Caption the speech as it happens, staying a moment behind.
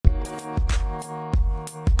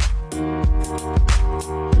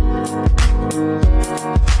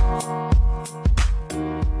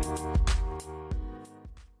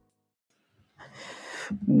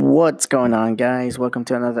What's going on, guys? Welcome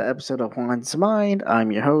to another episode of Juan's Mind.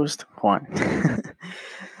 I'm your host, Juan.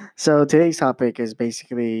 So, today's topic is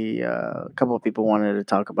basically a couple of people wanted to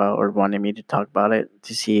talk about or wanted me to talk about it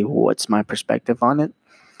to see what's my perspective on it.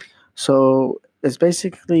 So, it's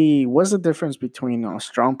basically what's the difference between a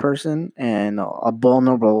strong person and a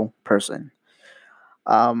vulnerable person?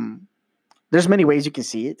 Um, there's many ways you can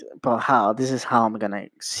see it, but how this is how I'm gonna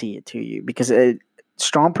see it to you because a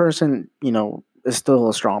strong person, is still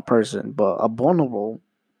a strong person, but a vulnerable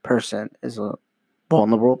person is a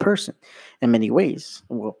vulnerable person in many ways.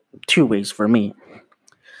 Well, two ways for me.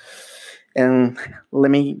 And let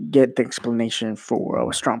me get the explanation for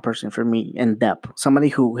a strong person for me in depth. Somebody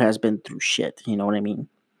who has been through shit, you know what I mean?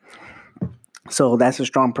 So that's a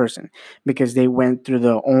strong person because they went through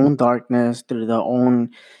their own darkness, through their own,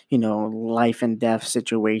 life and death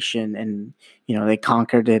situation, and they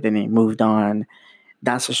conquered it and they moved on.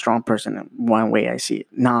 That's a strong person. One way I see it.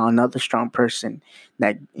 Now another strong person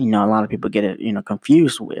that a lot of people get it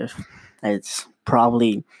confused with. It's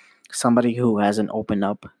probably somebody who hasn't opened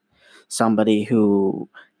up, somebody who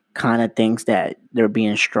kind of thinks that they're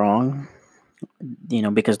being strong,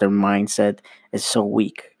 because their mindset is so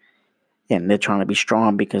weak and they're trying to be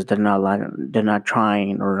strong because they're not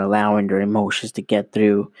trying or allowing their emotions to get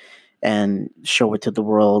through and show it to the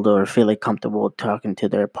world or feel like comfortable talking to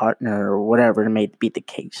their partner or whatever it may be the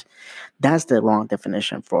case. That's the wrong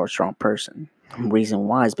definition for a strong person. Reason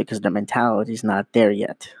why is because their mentality is not there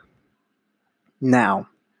yet. Now,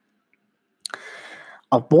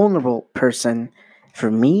 a vulnerable person for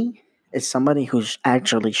me is somebody who's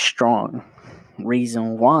actually strong.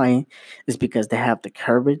 Reason why is because they have the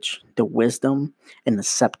courage, the wisdom, and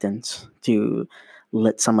acceptance to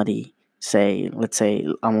let somebody say, let's say,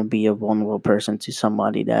 I'm gonna be a vulnerable person to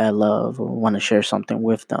somebody that I love or want to share something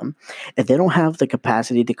with them. If they don't have the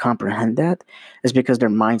capacity to comprehend that, it's because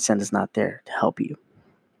their mindset is not there to help you.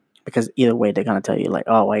 Because either way, they're gonna tell you like,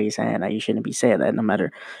 "Oh, why are you saying that? You shouldn't be saying that." No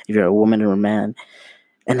matter if you're a woman or a man,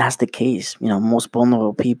 and that's the case. Most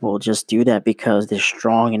vulnerable people just do that because they're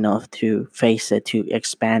strong enough to face it, to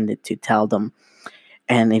expand it, to tell them,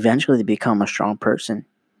 and eventually they become a strong person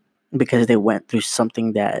because they went through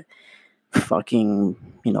something that fucking,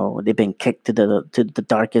 they've been kicked to the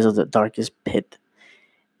darkest of the darkest pit,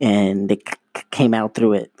 and they came out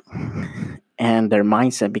through it, and their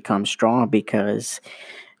mindset becomes strong because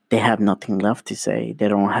they have nothing left to say. They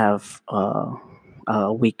don't have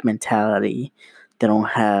a weak mentality. They don't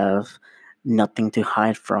have nothing to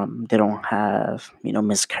hide from. They don't have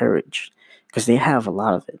miscarriage because they have a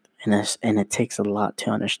lot of it, and it takes a lot to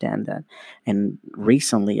understand that. And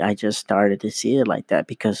recently, I just started to see it like that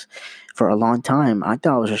because for a long time I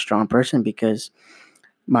thought I was a strong person because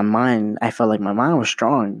I felt like my mind was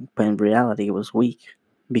strong, but in reality, it was weak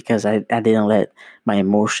because I didn't let my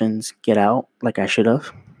emotions get out like I should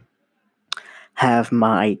have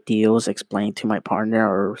my ideals explained to my partner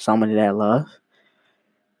or somebody that I love.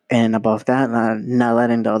 And above that, not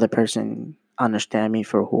letting the other person understand me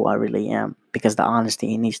for who I really am. Because the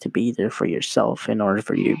honesty needs to be there for yourself in order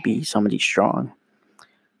for you to be somebody strong.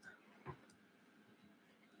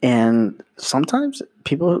 And sometimes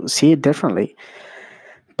people see it differently.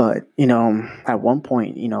 But, at one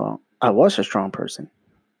point, I was a strong person.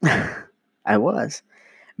 I was.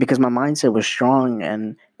 Because my mindset was strong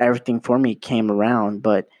and everything for me came around.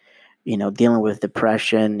 But dealing with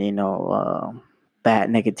depression, bad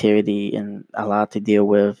negativity and a lot to deal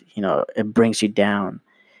with, it brings you down.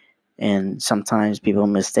 And sometimes people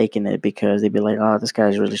mistaken it because they'd be like, oh, this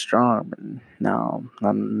guy's really strong. But no,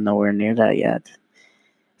 I'm nowhere near that yet.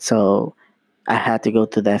 So I had to go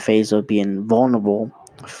through that phase of being vulnerable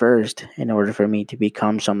first in order for me to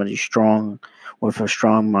become somebody strong with a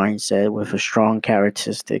strong mindset, with a strong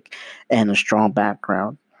characteristic and a strong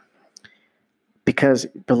background. Because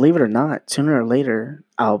believe it or not, sooner or later,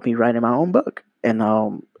 I'll be writing my own book and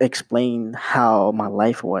I'll explain how my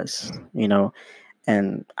life was,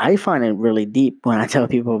 And I find it really deep when I tell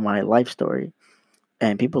people my life story.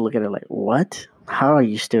 And people look at it like, what? How are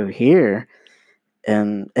you still here?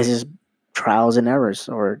 And it's just trials and errors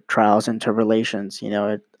or trials and tribulations.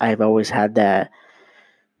 I've always had that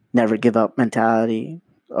never give up mentality,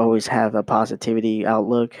 always have a positivity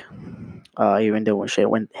outlook, even though when shit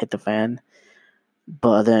went hit the fan. But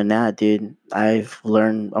other than that, dude, I've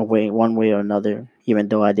learned one way or another, even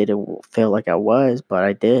though I didn't feel like I was, but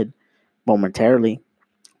I did momentarily.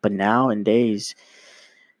 But nowadays,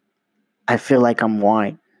 I feel like I'm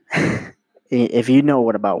wine. If you know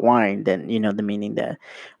what about wine, then you know the meaning that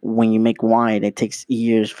when you make wine, it takes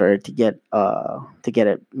years for it to get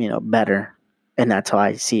it better, and that's how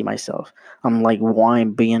I see myself. I'm like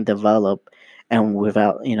wine being developed, and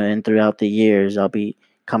without and throughout the years I'll be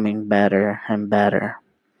coming better and better.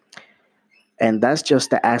 And that's just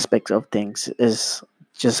the aspects of things, is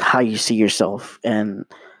just how you see yourself. And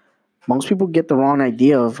most people get the wrong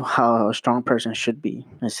idea of how a strong person should be,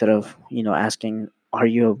 instead of asking, are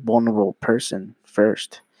you a vulnerable person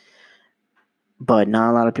first? But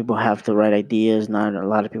not a lot of people have the right ideas, not a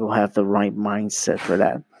lot of people have the right mindset for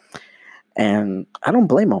that. And I don't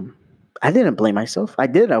blame them. I didn't blame myself. I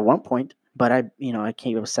did at one point, but I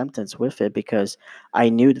came to acceptance with it, because I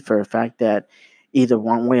knew for a fact that either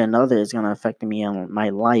one way or another is going to affect me in my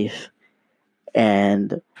life.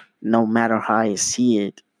 And no matter how I see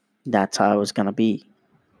it, that's how it's going to be.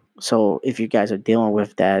 So if you guys are dealing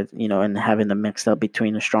with that, and having the mixed up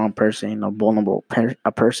between a strong person and a vulnerable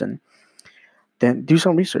a person, then do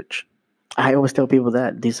some research. I always tell people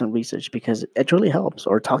that, do some research, because it really helps.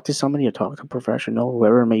 Or talk to somebody, or talk to a professional,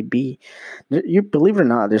 whoever it may be. You believe it or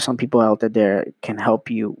not, there's some people out there can help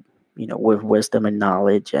you, with wisdom and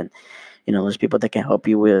knowledge, and there's people that can help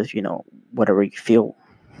you with, whatever you feel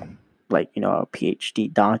like, a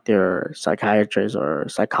PhD doctor, or psychiatrist, or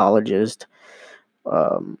psychologist.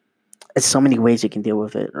 Um, it's so many ways you can deal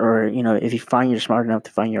with it. Or if you find you're smart enough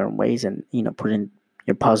to find your own ways, and put in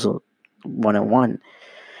your puzzle one on one,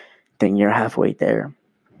 then you're halfway there.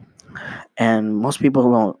 And most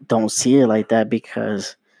people don't see it like that,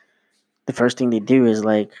 because the first thing they do is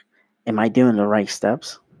like, am I doing the right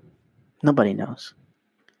steps? Nobody knows.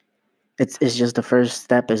 It's just the first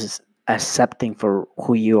step is accepting for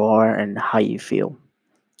who you are and how you feel.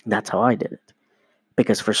 That's how I did it.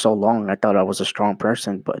 Because for so long I thought I was a strong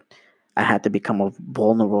person, but I had to become a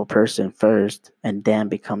vulnerable person first, and then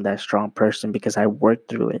become that strong person, because I worked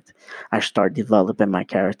through it. I started developing my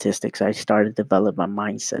characteristics. I started developing my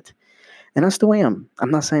mindset. And that's the way I'm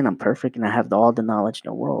not saying I'm perfect and I have all the knowledge in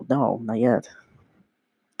the world. No, not yet.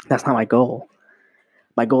 That's not my goal.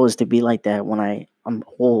 My goal is to be like that when I'm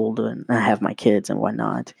old and I have my kids and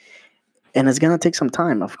whatnot. And it's gonna take some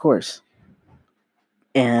time, of course.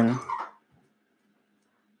 And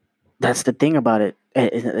that's the thing about it.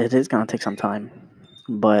 It is gonna take some time.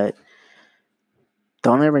 But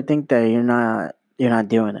don't ever think that you're not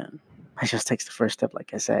doing it. It just takes the first step,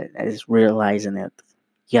 like I said, is realizing it.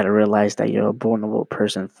 You gotta realize that you're a vulnerable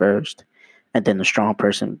person first, and then the strong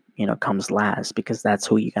person, comes last, because that's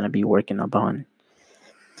who you're gonna be working upon.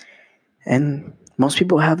 And most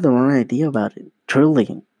people have the wrong idea about it.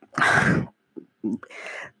 Truly,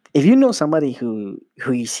 if you know somebody who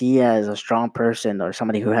you see as a strong person, or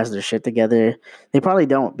somebody who has their shit together, they probably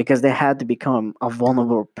don't, because they had to become a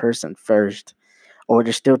vulnerable person first, or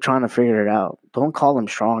they're still trying to figure it out. Don't call them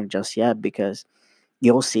strong just yet, because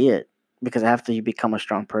you'll see it. Because after you become a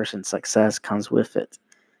strong person, success comes with it.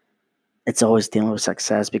 It's always dealing with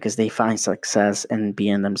success, because they find success in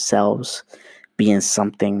being themselves, being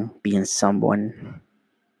something, being someone.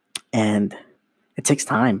 And it takes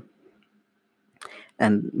time.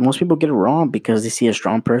 And most people get it wrong, because they see a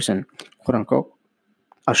strong person, quote unquote,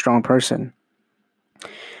 a strong person.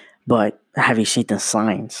 But have you seen the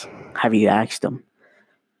signs? Have you asked them?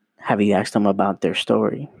 Have you asked them about their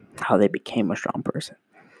story, how they became a strong person?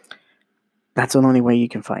 That's the only way you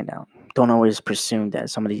can find out. Don't always presume that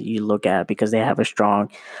somebody you look at, because they have a strong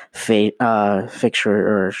fixture,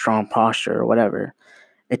 or a strong posture, or whatever.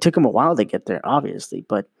 It took them a while to get there, obviously,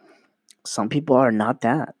 but some people are not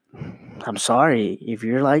that. I'm sorry. If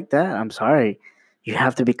you're like that, I'm sorry. You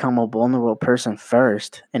have to become a vulnerable person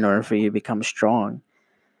first in order for you to become strong.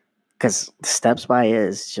 Because the steps by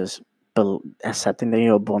is just accepting that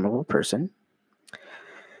you're a vulnerable person,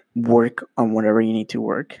 work on whatever you need to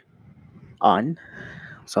work on.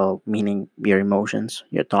 So, meaning your emotions,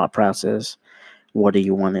 your thought process, what do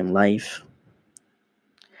you want in life?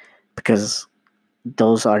 Because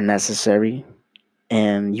those are necessary,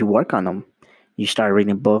 and you work on them. You start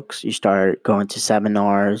reading books, you start going to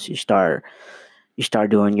seminars, you start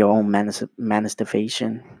doing your own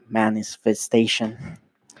manifestation,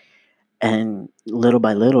 and little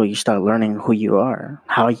by little you start learning who you are,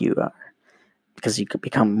 how you are, because you could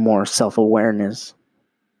become more self-awareness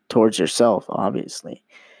towards yourself, obviously.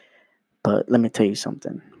 But let me tell you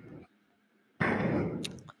something.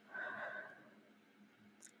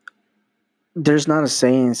 There's not a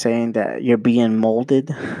saying that you're being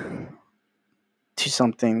molded to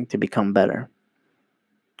something to become better.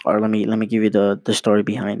 Or let me give you the story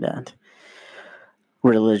behind that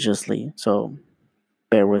religiously. So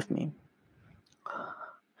bear with me.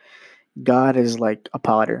 God is like a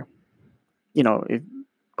potter. If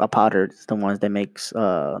a potter is the ones that makes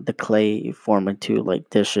the clay form into like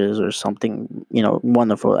dishes or something,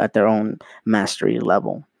 wonderful at their own mastery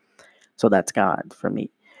level. So that's God for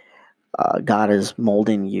me. God is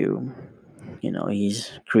molding you.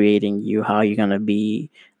 He's creating you how you're gonna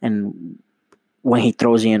be, and when He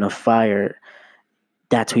throws you in a fire,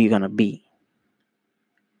 that's who you're gonna be.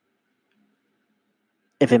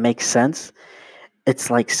 If it makes sense, it's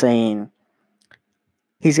like saying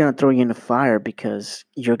He's gonna throw you in the fire because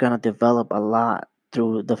you're gonna develop a lot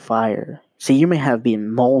through the fire. See, you may have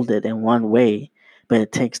been molded in one way, but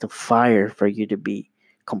it takes the fire for you to be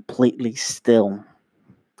completely still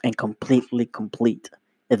and completely complete,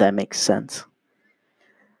 if that makes sense.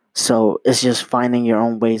 So it's just finding your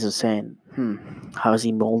own ways of saying, how is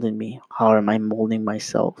He molding me? How am I molding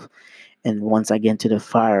myself? And once I get into the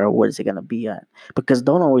fire, what is it gonna be at? Because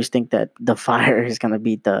don't always think that the fire is gonna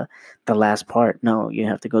be the last part. No, you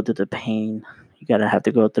have to go through the pain. You gotta have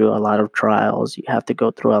to go through a lot of trials. You have to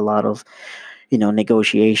go through a lot of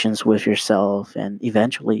negotiations with yourself, and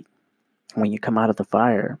eventually, when you come out of the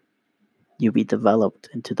fire, you'll be developed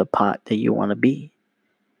into the pot that you want to be.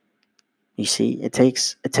 You see, it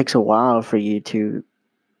takes a while for you to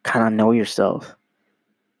kind of know yourself.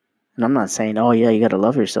 And I'm not saying, oh yeah, you gotta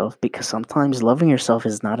love yourself, because sometimes loving yourself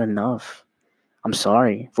is not enough. I'm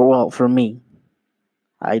sorry. For me,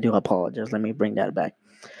 I do apologize. Let me bring that back.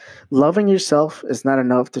 Loving yourself is not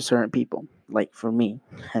enough to certain people, like for me.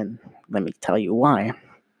 And let me tell you why.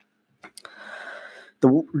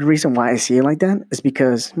 The reason why I see it like that is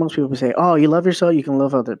because most people say, "Oh, you love yourself, you can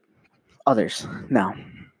love others." No,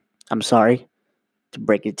 I'm sorry to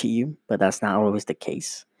break it to you, but that's not always the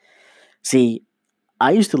case. See,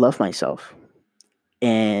 I used to love myself,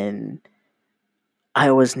 and I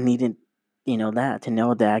always needed, that to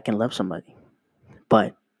know that I can love somebody.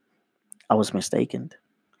 But I was mistaken.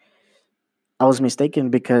 I was mistaken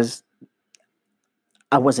because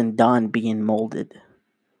I wasn't done being molded.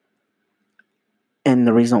 And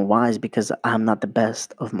the reason why is because I'm not the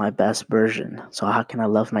best of my best version. So how can I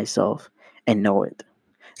love myself and know it?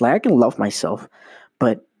 Like I can love myself,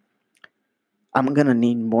 but I'm gonna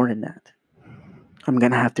need more than that. I'm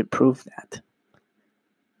gonna have to prove that.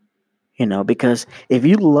 Because if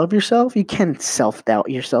you love yourself, you can't self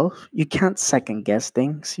doubt yourself. You can't second guess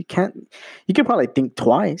things. You can probably think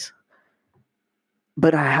twice,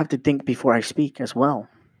 but I have to think before I speak as well.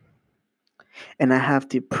 And I have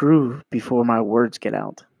to prove before my words get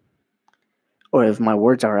out. Or if my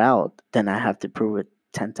words are out, then I have to prove it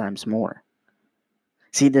 10 times more.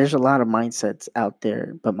 See, there's a lot of mindsets out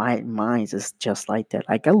there, but my mind is just like that.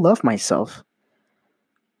 Like, I love myself,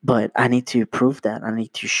 but I need to prove that. I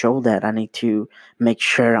need to show that. I need to make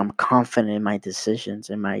sure I'm confident in my decisions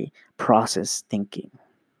and my process thinking.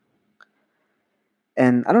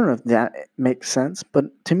 And I don't know if that makes sense, but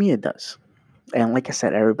to me it does. And like I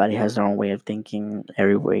said, everybody has their own way of thinking.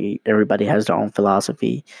 Everybody has their own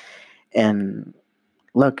philosophy. And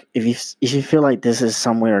look, if you feel like this is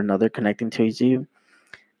some way or another connecting to you,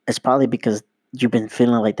 it's probably because you've been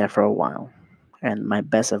feeling like that for a while. And my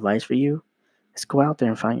best advice for you is go out there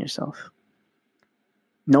and find yourself.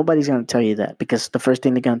 Nobody's going to tell you that, because the first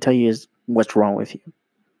thing they're going to tell you is what's wrong with you.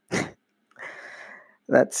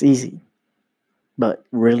 That's easy. But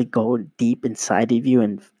really go deep inside of you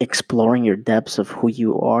and exploring your depths of who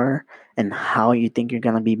you are and how you think you're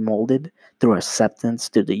going to be molded through acceptance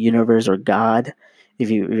to the universe or God.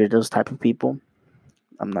 If you're those type of people,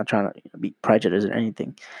 I'm not trying to be prejudiced or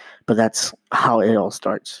anything, but that's how it all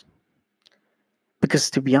starts.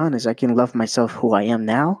 Because to be honest, I can love myself who I am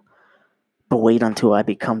now, but wait until I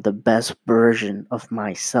become the best version of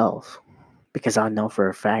myself. Because I know for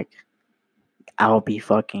a fact I'll be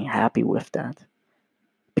fucking happy with that.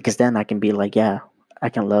 Because then I can be like, yeah, I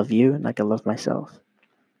can love you and I can love myself.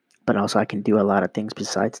 But also I can do a lot of things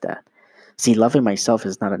besides that. See, loving myself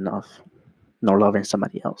is not enough, nor loving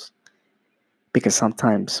somebody else. Because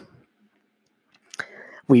sometimes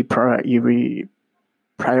we prioritize,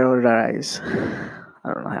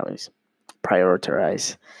 I don't know how to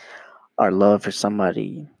prioritize our love for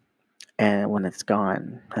somebody, and when it's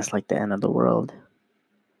gone, that's like the end of the world.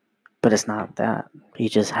 But it's not that. You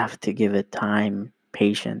just have to give it time,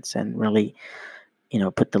 patience, and really,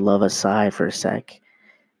 put the love aside for a sec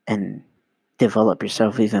and develop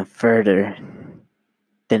yourself even further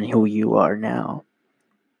than who you are now,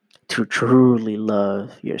 to truly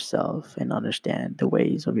love yourself and understand the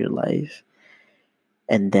ways of your life.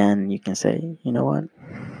 And then you can say, you know what?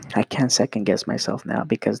 I can't second guess myself now,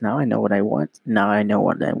 because now I know what I want. Now I know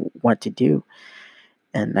what I want to do.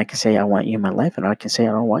 And I can say I want you in my life, and I can say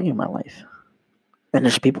I don't want you in my life. And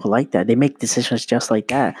there's people like that. They make decisions just like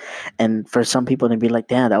that. And for some people to be like,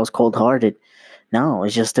 damn, that was cold hearted. No,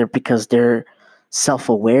 it's just because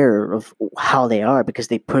self-aware of how they are because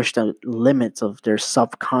they push the limits of their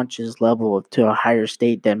subconscious level to a higher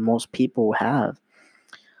state than most people have.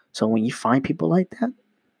 So when you find people like that,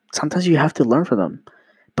 sometimes you have to learn from them.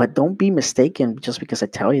 But don't be mistaken just because I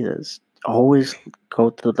tell you this. Always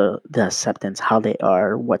go through the acceptance, how they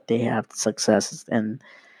are, what they have, successes, and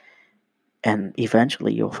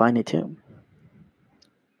eventually you'll find it too.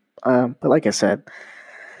 But like I said,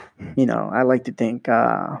 I like to think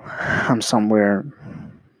I'm somewhere,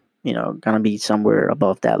 gonna be somewhere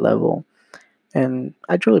above that level. And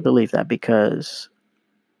I truly believe that because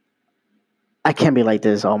I can't be like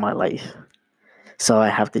this all my life. So I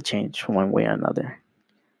have to change one way or another.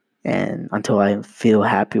 And until I feel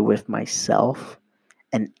happy with myself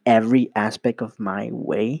and every aspect of my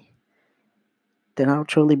way, then I'll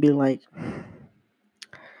truly be like,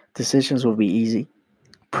 decisions will be easy,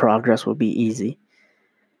 progress will be easy,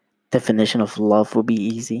 definition of love will be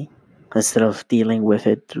easy instead of dealing with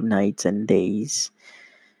it through nights and days.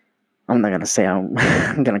 I'm not gonna say I'm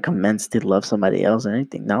gonna commence to love somebody else or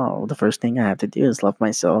anything. No, the first thing I have to do is love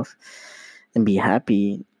myself and be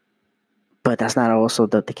happy. But that's not also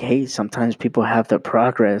the case. Sometimes people have their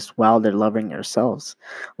progress while they're loving themselves.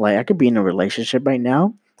 Like I could be in a relationship right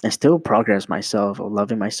now and still progress myself or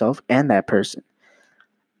loving myself and that person.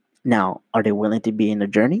 Now, are they willing to be in the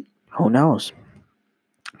journey? Who knows?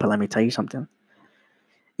 But let me tell you something.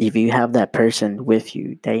 If you have that person with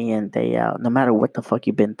you day in, day out, no matter what the fuck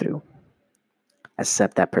you've been through,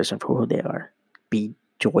 accept that person for who they are. Be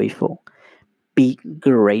joyful. Be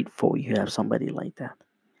grateful you have somebody like that.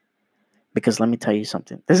 Because let me tell you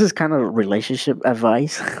something. This is kind of relationship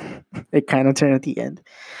advice. It kind of turned at the end.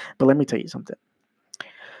 But let me tell you something.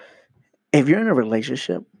 If you're in a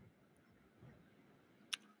relationship,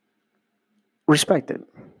 respect it.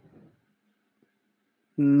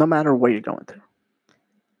 No matter what you're going through.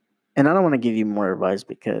 And I don't want to give you more advice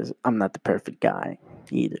because I'm not the perfect guy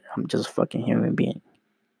either. I'm just a fucking human being.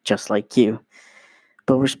 Just like you.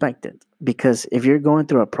 But respect it. Because if you're going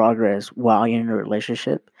through a progress while you're in a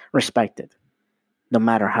relationship, respect it. No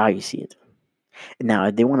matter how you see it. Now,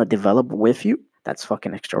 if they want to develop with you, that's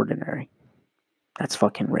fucking extraordinary. That's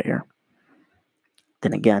fucking rare.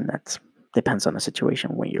 Then again, that depends on the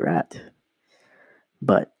situation where you're at.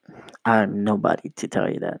 But I'm nobody to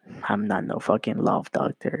tell you that. I'm not no fucking love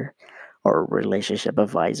doctor or relationship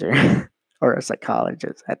advisor or a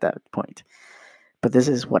psychologist at that point. But this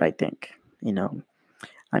is what I think,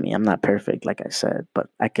 I mean, I'm not perfect, like I said, but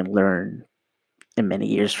I can learn in many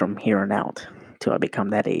years from here on out till I become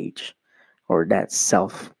that age or that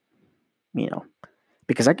self, you know,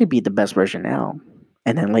 because I could be the best version now,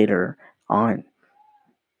 and then later on,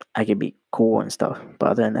 I could be cool and stuff. But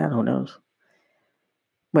other than that, who knows?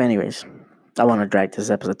 But anyways, I want to drag this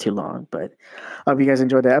episode too long, but I hope you guys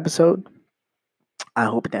enjoyed the episode. I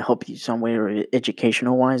hope that helped you some way or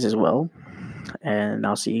educational wise as well. And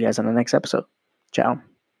I'll see you guys on the next episode. Ciao.